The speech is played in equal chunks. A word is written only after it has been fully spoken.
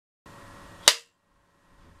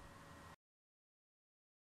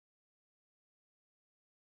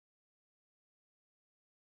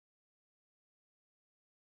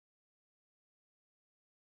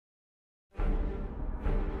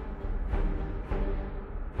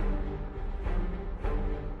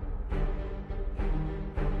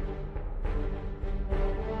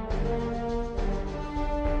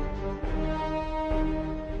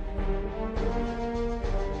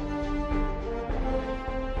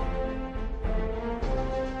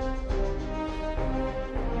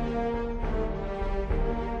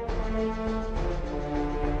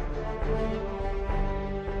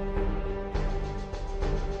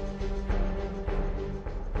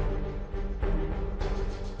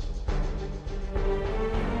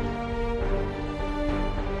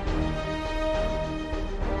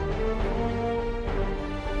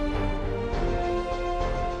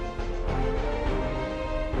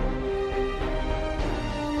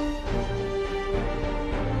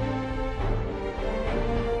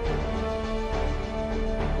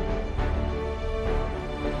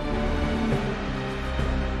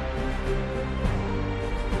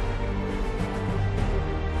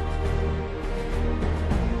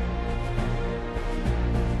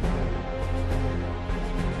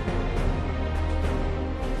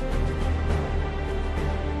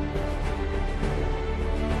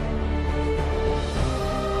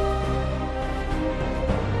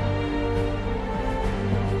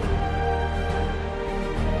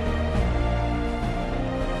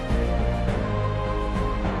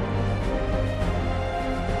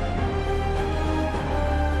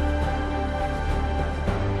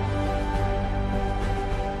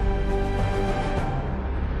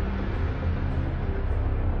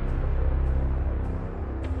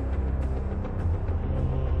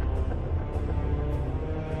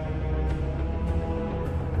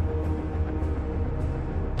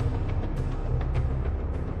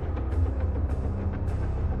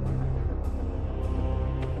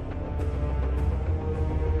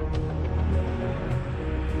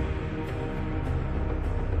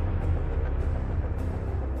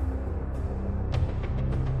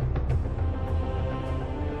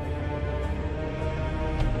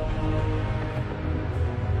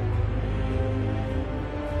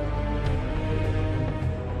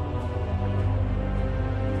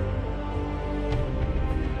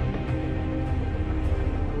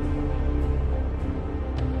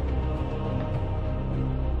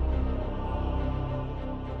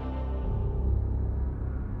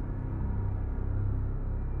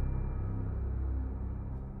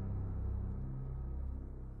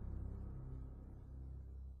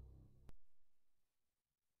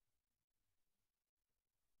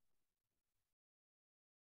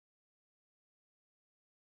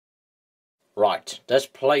Right, this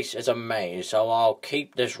place is a maze, so I'll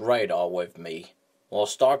keep this radar with me. We'll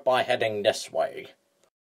start by heading this way.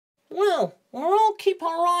 Well, we'll all keep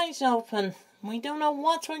our eyes open. We don't know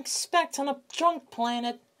what to expect on a junk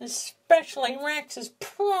planet, especially Raxus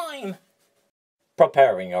Prime.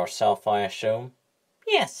 Preparing yourself, I assume?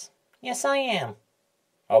 Yes, I am.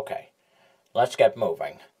 Okay, let's get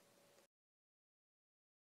moving.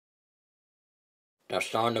 They're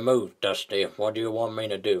starting to move, Dusty. What do you want me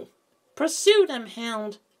to do? Pursue them,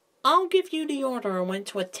 Hound. I'll give you the order on when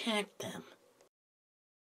to attack them.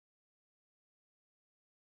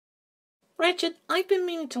 Ratchet, I've been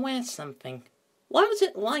meaning to ask something. What was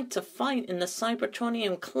it like to fight in the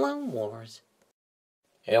Cybertronian Clone Wars?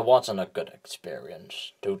 It wasn't a good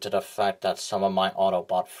experience, due to the fact that some of my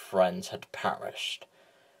Autobot friends had perished.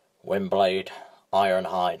 Windblade,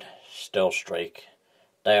 Ironhide, Stillstreak,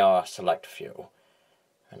 they are a select few,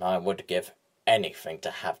 and I would give anything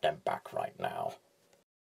to have them back right now.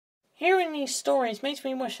 Hearing these stories makes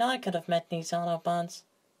me wish I could have met these Autobots.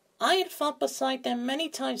 I had fought beside them many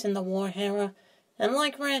times in the war era, and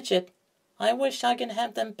like Ratchet, I wish I could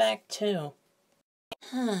have them back too.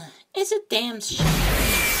 It's a damn shame.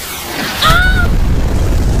 Ah!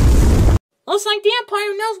 Looks like the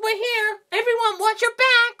Empire knows we're here. Everyone watch your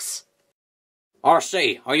backs!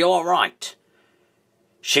 RC, are you alright?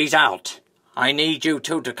 She's out. I need you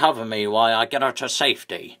two to cover me while I get her to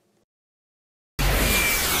safety.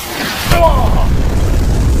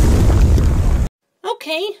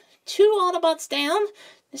 Okay, 2 Autobots down.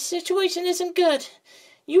 The situation isn't good.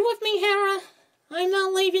 You with me, Hera? I'm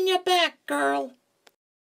not leaving you back, girl.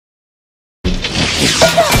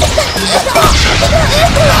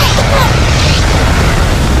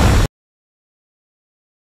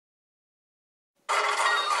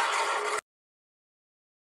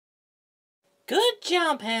 Good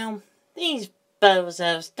job, Hound. These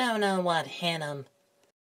bozos don't know what hit them.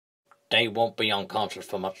 They won't be unconscious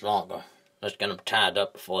for much longer. Let's get them tied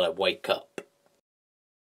up before they wake up.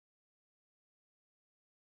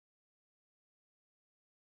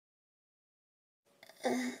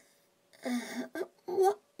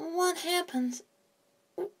 What happens?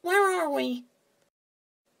 Where are we?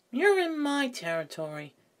 You're in my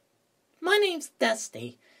territory. My name's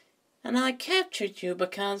Dusty, and I captured you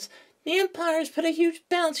because the Empire's put a huge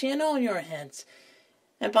bounty on all your heads,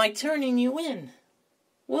 and by turning you in,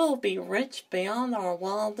 we'll be rich beyond our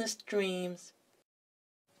wildest dreams.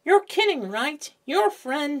 You're kidding, right? Your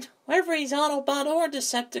friend, whether he's Autobot or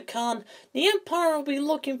Decepticon, the Empire will be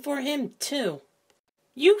looking for him too.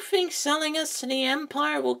 You think selling us to the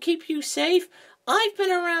Empire will keep you safe? I've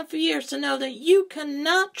been around for years to know that you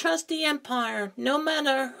cannot trust the Empire, no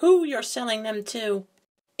matter who you're selling them to.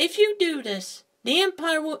 If you do this, the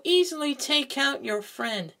Empire will easily take out your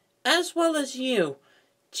friend, as well as you.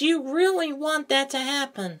 Do you really want that to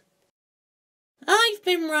happen? I've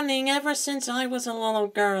been running ever since I was a little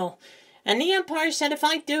girl, and the Empire said if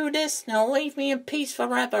I do this, they'll leave me in peace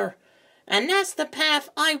forever. And that's the path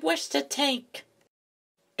I wish to take.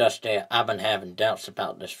 Dusty, I've been having doubts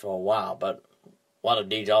about this for a while, but what if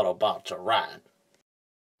these Autobots are right?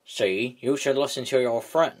 See, you should listen to your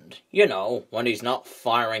friend. You know, when he's not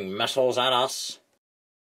firing missiles at us.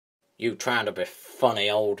 You trying to be funny,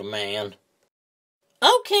 old man.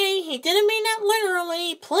 Okay, he didn't mean that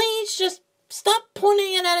literally. Please just stop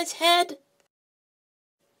pointing it at his head.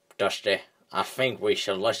 Dusty, I think we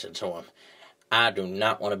should listen to him. I do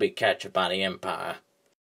not want to be captured by the Empire.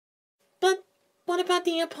 But what about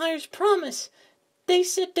the Empire's promise? They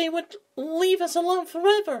said they would leave us alone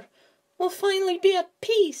forever. We'll finally be at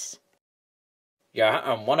peace. Yeah,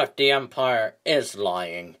 and what if the Empire is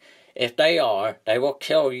lying? If they are, they will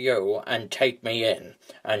kill you and take me in.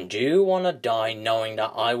 And do you want to die knowing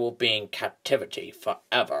that I will be in captivity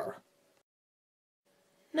forever?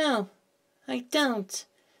 No, I don't.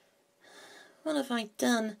 What have I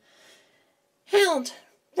done? Hound,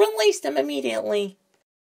 release them immediately.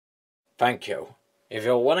 Thank you. If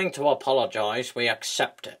you're willing to apologize, we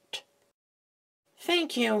accept it.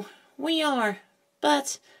 Thank you. We are.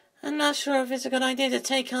 But I'm not sure if it's a good idea to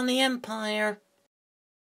take on the Empire.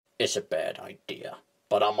 It's a bad idea,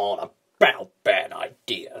 but I'm all about bad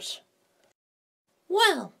ideas.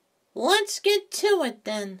 Well, let's get to it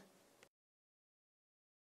then.